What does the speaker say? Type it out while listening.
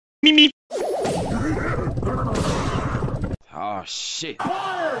Me. Oh shit.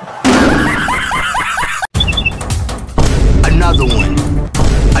 Another one.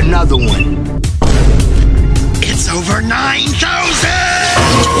 Another one. It's over 9,000!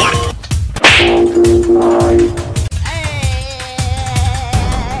 What?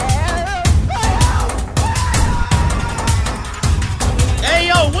 Hey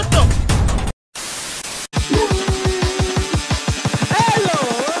yo, what the? Hello!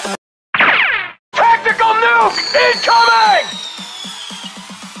 Tactical nuke incoming!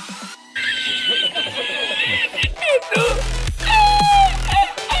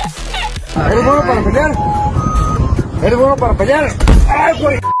 ¿Eres bueno para pelear? ¿Eres bueno para pelear? ¡Ay,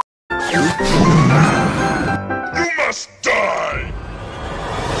 güey! You must die!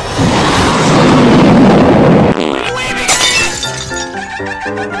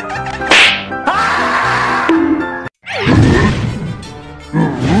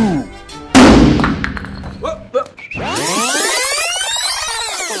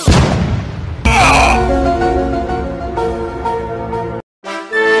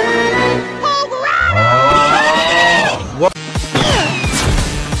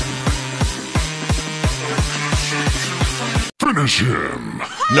 Finish him.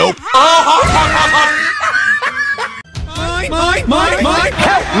 Nope. Mine.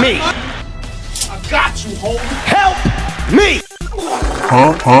 Help me. I got you, homie. Help me.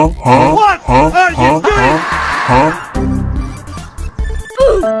 What are you doing?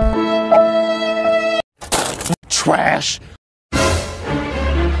 Trash.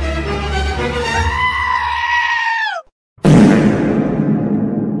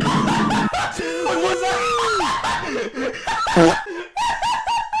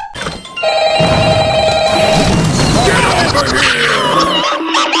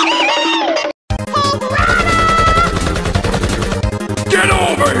 Get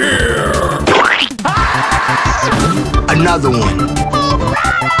over here! Another one.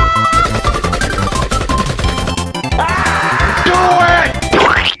 Do it!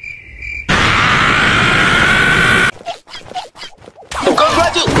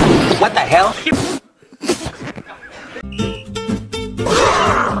 What the hell?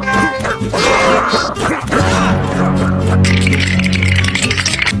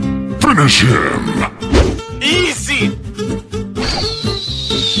 Finish him! Easy.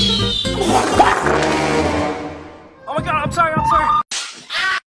 Oh my god, I'm sorry.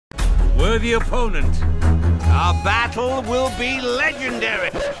 Worthy opponent. Our battle will be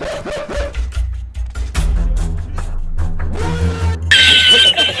legendary.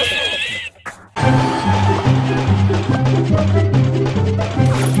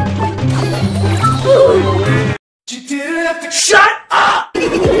 Shut up!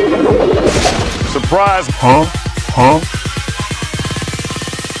 Surprise! Huh?